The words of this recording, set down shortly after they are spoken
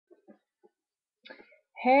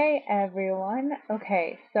Hey everyone.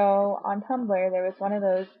 Okay, so on Tumblr there was one of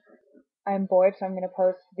those I'm bored, so I'm going to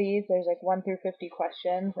post these. There's like 1 through 50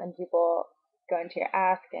 questions, and people go into your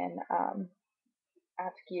ask and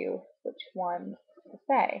ask you which ones to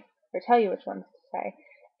say, or tell you which ones to say.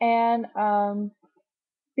 And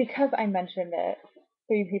because I mentioned it,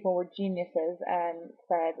 3 people were geniuses and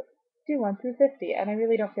said, do 1 through 50, and I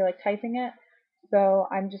really don't feel like typing it, so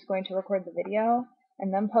I'm just going to record the video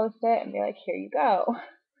and then post it and be like, here you go.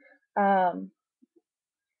 Um,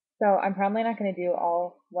 So I'm probably not going to do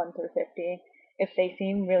all 1 through 50. If they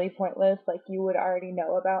seem really pointless, like you would already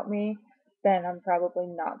know about me, then I'm probably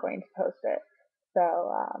not going to post it.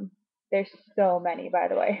 So there's so many, by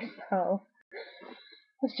the way. So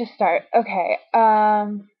let's just start. Okay.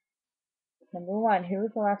 Number 1, who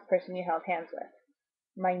was the last person you held hands with?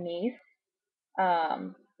 My niece.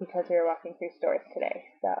 Because we were walking through stores today.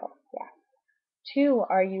 So yeah. 2,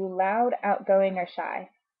 are you loud, outgoing, or shy?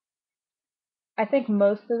 I think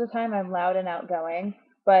most of the time I'm loud and outgoing,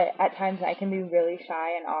 but at times I can be really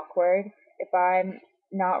shy and awkward. If I'm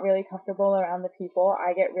not really comfortable around the people,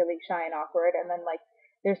 I get really shy and awkward, and then like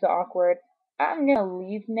there's the awkward, I'm gonna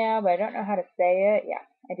leave now, but I don't know how to say it. Yeah,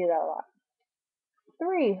 I do that a lot.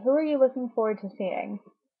 3, who are you looking forward to seeing?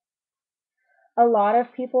 A lot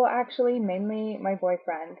of people actually, mainly my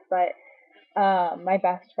boyfriend, but my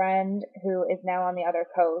best friend who is now on the other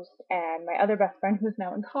coast, and my other best friend who's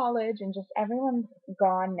now in college, and just everyone's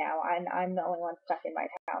gone now, and I'm the only one stuck in my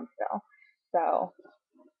town still. So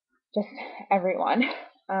just everyone.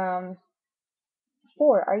 Um,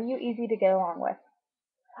 4, are you easy to get along with?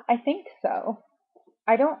 I think so.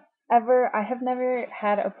 I have never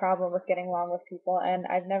had a problem with getting along with people, and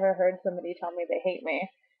I've never heard somebody tell me they hate me,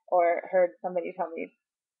 or heard somebody tell me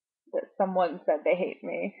that someone said they hate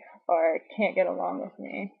me, or can't get along with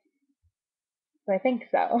me. So I think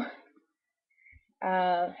so.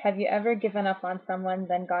 Have you ever given up on someone,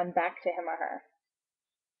 then gone back to him or her?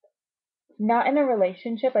 Not in a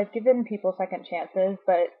relationship. I've given people second chances,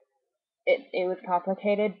 but it was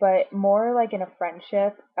complicated. But more like in a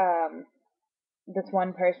friendship, this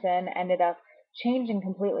one person ended up changing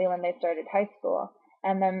completely when they started high school.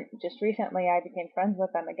 And then just recently, I became friends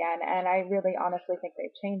with them again, and I really honestly think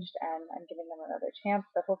they've changed, and I'm giving them another chance,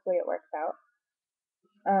 so hopefully it works out.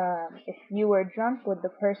 If you were drunk, would the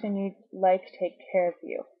person you'd like take care of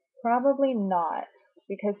you? Probably not,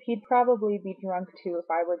 because he'd probably be drunk too if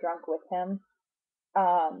I were drunk with him,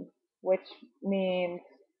 which means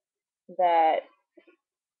that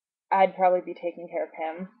I'd probably be taking care of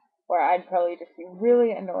him, or I'd probably just be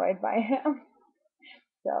really annoyed by him.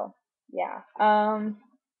 So, yeah.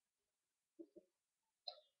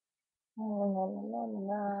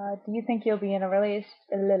 Do you think you'll be in a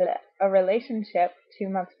relationship 2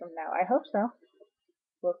 months from now? I hope so.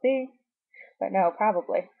 We'll see. But no,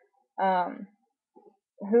 probably. Um,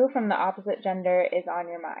 who from the opposite gender is on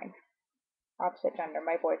your mind? Opposite gender,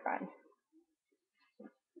 my boyfriend.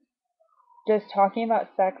 Does talking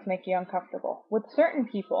about sex make you uncomfortable? With certain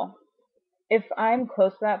people. If I'm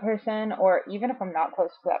close to that person, or even if I'm not close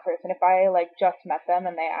to that person, if I like just met them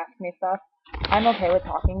and they ask me stuff, I'm okay with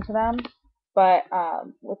talking to them. But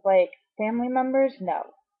with like family members,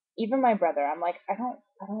 no. Even my brother, I'm like, I don't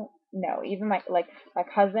know. Even my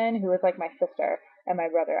cousin, who is like my sister and my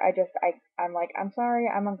brother, I'm like, I'm sorry,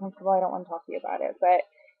 I'm uncomfortable. I don't want to talk to you about it. But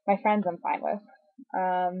my friends, I'm fine with.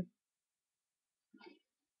 Um,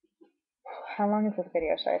 how long is this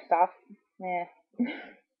video? Should I stop? Yeah.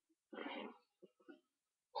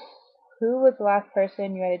 Who was the last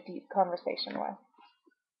person you had a deep conversation with?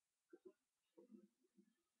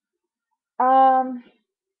 Um,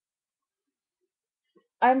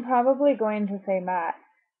 I'm probably going to say Matt,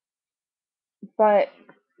 but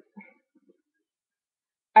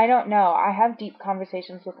I don't know. I have deep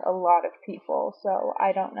conversations with a lot of people, so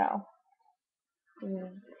I don't know.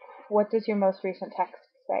 Mm. What does your most recent text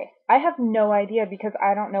say? I have no idea because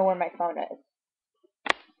I don't know where my phone is.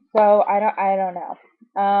 So I don't know.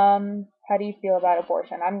 How do you feel about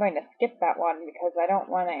abortion? I'm going to skip that one because I don't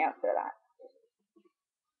want to answer that.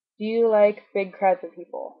 Do you like big crowds of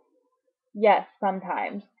people? Yes,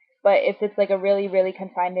 sometimes. But if it's like a really, really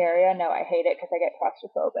confined area, no, I hate it because I get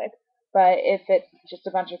claustrophobic. But if it's just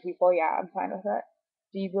a bunch of people, yeah, I'm fine with it.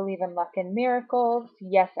 Do you believe in luck and miracles?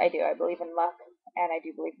 Yes, I do. I believe in luck and I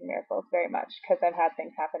do believe in miracles very much because I've had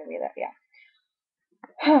things happen to me that, yeah.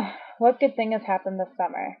 What good thing has happened this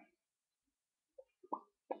summer?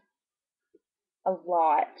 A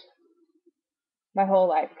lot. My whole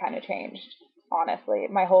life kind of changed, honestly.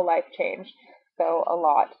 My whole life changed. So, a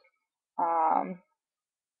lot. Um,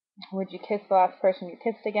 Would you kiss the last person you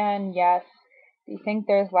kissed again? Yes. Do you think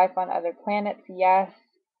there's life on other planets? Yes.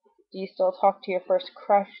 Do you still talk to your first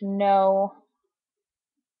crush? No.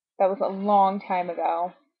 That was a long time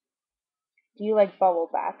ago. Do you like bubble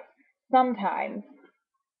bath? Sometimes.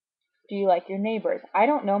 Do you like your neighbors? I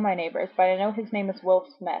don't know my neighbors, but I know his name is Will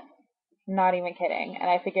Smith. Not even kidding. And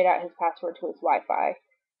I figured out his password to his Wi-Fi.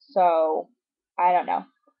 So, I don't know.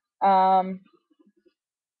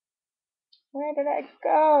 Where did I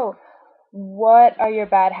go? What are your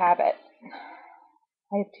bad habits?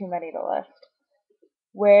 I have too many to list.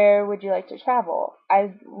 Where would you like to travel?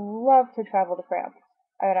 I'd love to travel to France.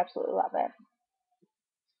 I would absolutely love it.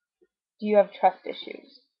 Do you have trust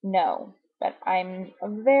issues? No. But I'm a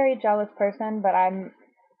very jealous person, but I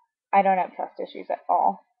don't have trust issues at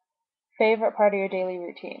all. Favorite part of your daily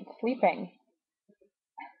routine? Sleeping.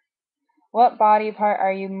 What body part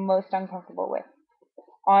are you most uncomfortable with?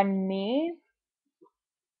 On me,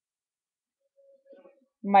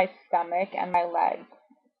 my stomach and my legs.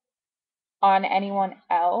 On anyone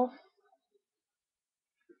else,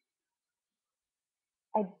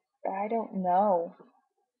 I I don't know.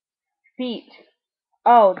 Feet.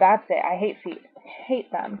 Oh, that's it. I hate feet. I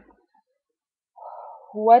hate them.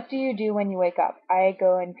 What do you do when you wake up? I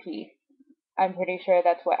go and pee. I'm pretty sure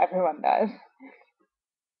that's what everyone does.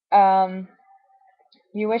 Um,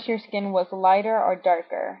 you wish your skin was lighter or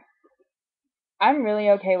darker? I'm really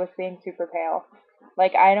okay with being super pale.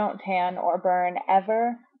 Like I don't tan or burn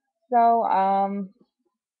ever. So,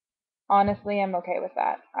 honestly, I'm okay with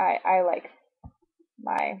that. I like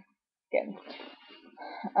my skin.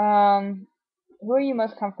 Um, who are you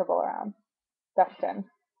most comfortable around? Dustin.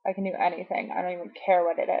 I can do anything. I don't even care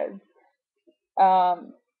what it is.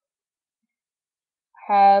 Um,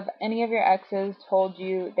 have any of your exes told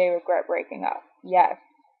you they regret breaking up? Yes.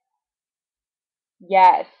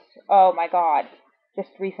 Yes. Oh my god. Just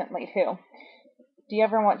recently too. Do you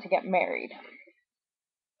ever want to get married?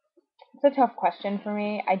 It's a tough question for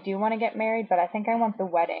me. I do want to get married, but I think I want the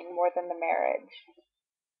wedding more than the marriage.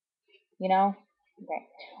 You know? Okay.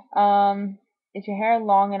 Is your hair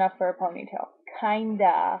long enough for a ponytail?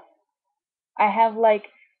 Kinda. I have like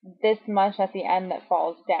this much at the end that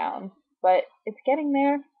falls down, but it's getting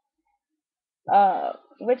there.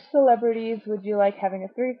 Which celebrities would you like having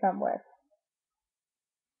a threesome with?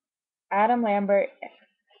 Adam Lambert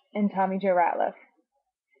and Tommy Joe Ratliff.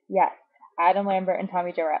 Yes, Adam Lambert and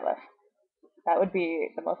Tommy Joe Ratliff. That would be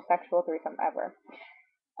the most sexual threesome ever.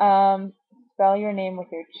 Spell your name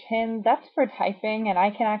with your chin. That's for typing, and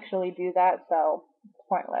I can actually do that, so it's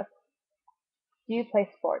pointless. Do you play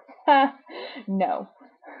sports? No.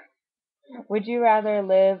 Would you rather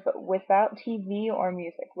live without TV or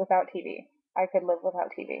music? Without TV. I could live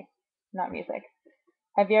without TV, not music.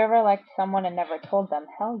 Have you ever liked someone and never told them?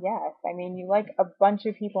 Hell yes. I mean, you like a bunch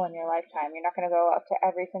of people in your lifetime. You're not going to go up to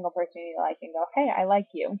every single person you like and go, hey, I like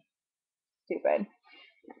you. Stupid.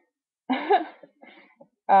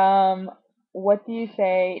 um, what do you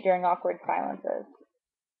say during awkward silences?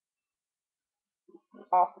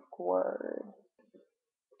 Awkward.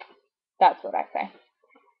 That's what I say.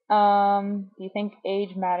 Do you think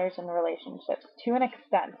age matters in relationships? To an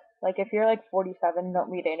extent. Like, if you're like 47,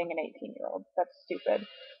 don't be dating an 18-year-old. That's stupid.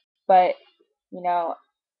 But, you know,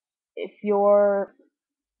 if you're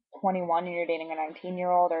 21 and you're dating a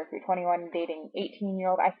 19-year-old, or if you're 21 and dating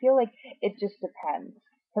 18-year-old, I feel like it just depends.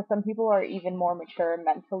 Because some people are even more mature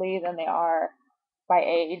mentally than they are by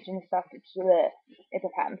age and stuff. It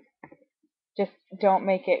depends. Just don't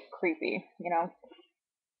make it creepy, you know?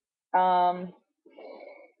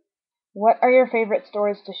 What are your favorite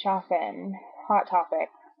stores to shop in? Hot Topic.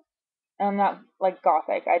 I'm not like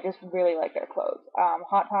gothic. I just really like their clothes.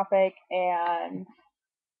 Hot Topic and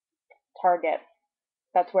Target.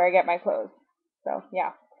 That's where I get my clothes. So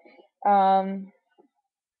yeah. Um,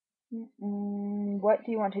 what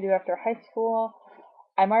do you want to do after high school?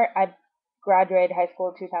 I graduated high school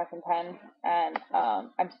in 2010, and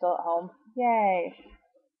I'm still at home. Yay!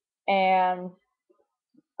 And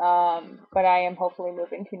but I am hopefully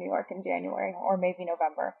moving to New York in January or maybe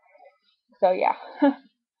November. So yeah.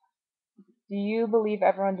 Do you believe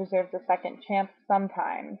everyone deserves a second chance?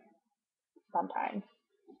 Sometimes. Sometimes.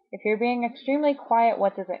 If you're being extremely quiet,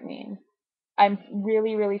 what does it mean? I'm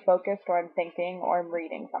really, really focused, or I'm thinking, or I'm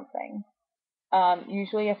reading something.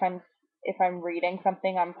 Usually, if I'm reading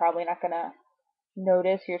something, I'm probably not gonna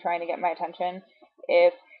notice you're trying to get my attention.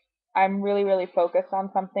 If I'm really, really focused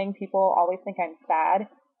on something, people always think I'm sad,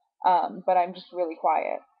 but I'm just really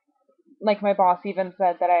quiet. Like my boss even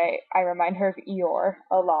said that I remind her of Eeyore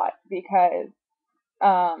a lot because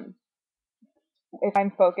um, if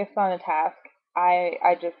I'm focused on a task,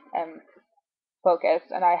 I just am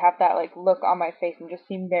focused and I have that like look on my face and just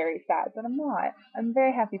seem very sad, but I'm not. I'm a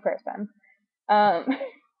very happy person. Um,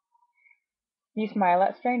 Do you smile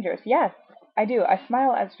at strangers? Yes, I do. I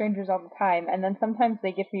smile at strangers all the time, and then sometimes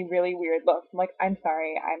they give me really weird looks. I'm like, I'm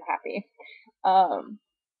sorry, I'm happy. Um,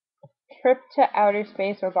 Trip to outer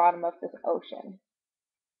space or bottom of this ocean?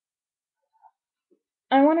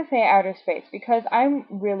 I want to say outer space because I'm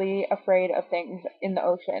really afraid of things in the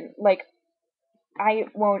ocean. Like,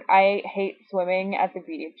 I hate swimming at the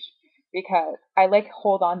beach because I like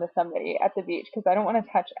hold on to somebody at the beach because I don't want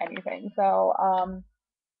to touch anything. So,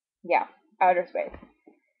 yeah, outer space.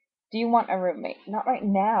 Do you want a roommate? Not right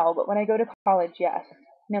now, but when I go to college, yes.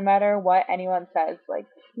 No matter what anyone says, like,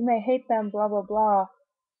 you may hate them, blah, blah, blah.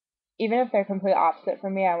 Even if they're complete opposite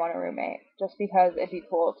from me, I want a roommate. Just because it'd be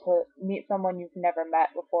cool to meet someone you've never met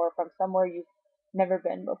before from somewhere you've never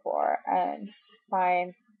been before and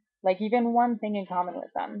find, like, even one thing in common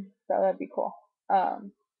with them. So that'd be cool.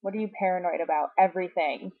 What are you paranoid about?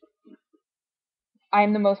 Everything.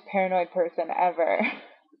 I'm the most paranoid person ever.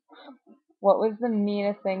 What was the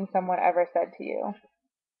meanest thing someone ever said to you?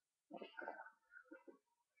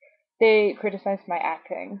 They criticized my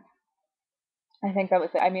acting. I think that was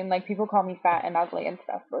it. I mean, like, people call me fat and ugly and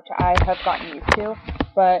stuff, which I have gotten used to.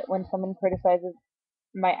 But when someone criticizes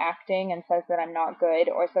my acting and says that I'm not good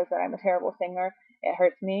or says that I'm a terrible singer, it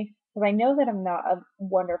hurts me because I know that I'm not a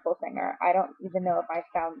wonderful singer. I don't even know if I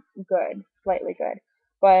sound good, slightly good,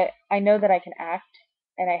 but I know that I can act,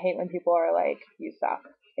 and I hate when people are like, "You suck."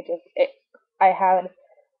 I had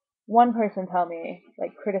one person tell me,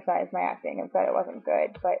 like, criticize my acting and said it wasn't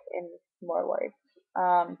good, but in more words.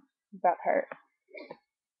 That hurt.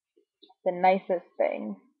 The nicest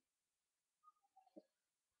thing.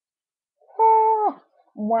 Oh,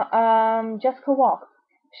 Jessica Walk.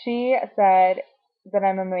 She said that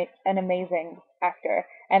I'm an amazing actor,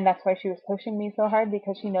 and that's why she was pushing me so hard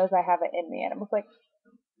because she knows I have it in me. And I was like,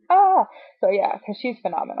 ah. So yeah, because she's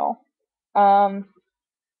phenomenal. Um,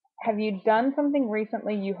 have you done something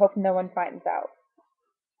recently you hope no one finds out?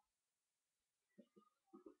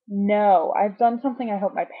 No, I've done something I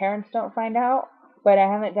hope my parents don't find out, but I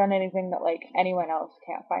haven't done anything that like anyone else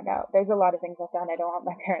can't find out. There's a lot of things I've done I don't want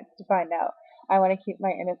my parents to find out. I want to keep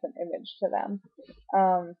my innocent image to them.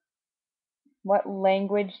 Um, what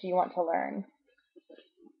language do you want to learn?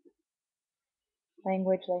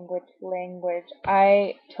 Language.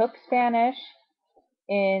 I took Spanish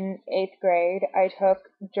in eighth grade. I took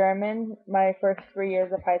German my first 3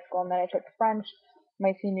 years of high school, and then I took French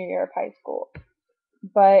my senior year of high school.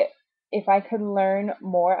 But if I could learn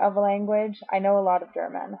more of a language, I know a lot of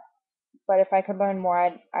German, but if I could learn more,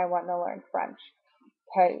 I want to learn French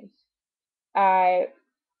because I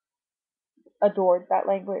adored that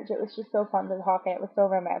language. It was just so fun to talk and it was so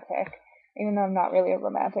romantic. Even though I'm not really a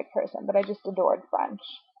romantic person, but I just adored French.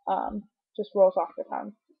 Just rolls off the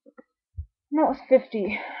tongue. And that was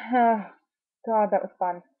 50. God, that was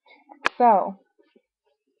fun. So,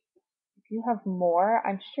 if you have more,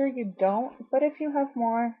 I'm sure you don't, but if you have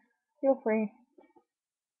more, feel free.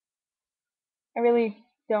 I really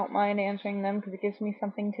don't mind answering them because it gives me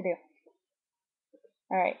something to do.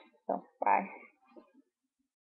 Alright, so bye.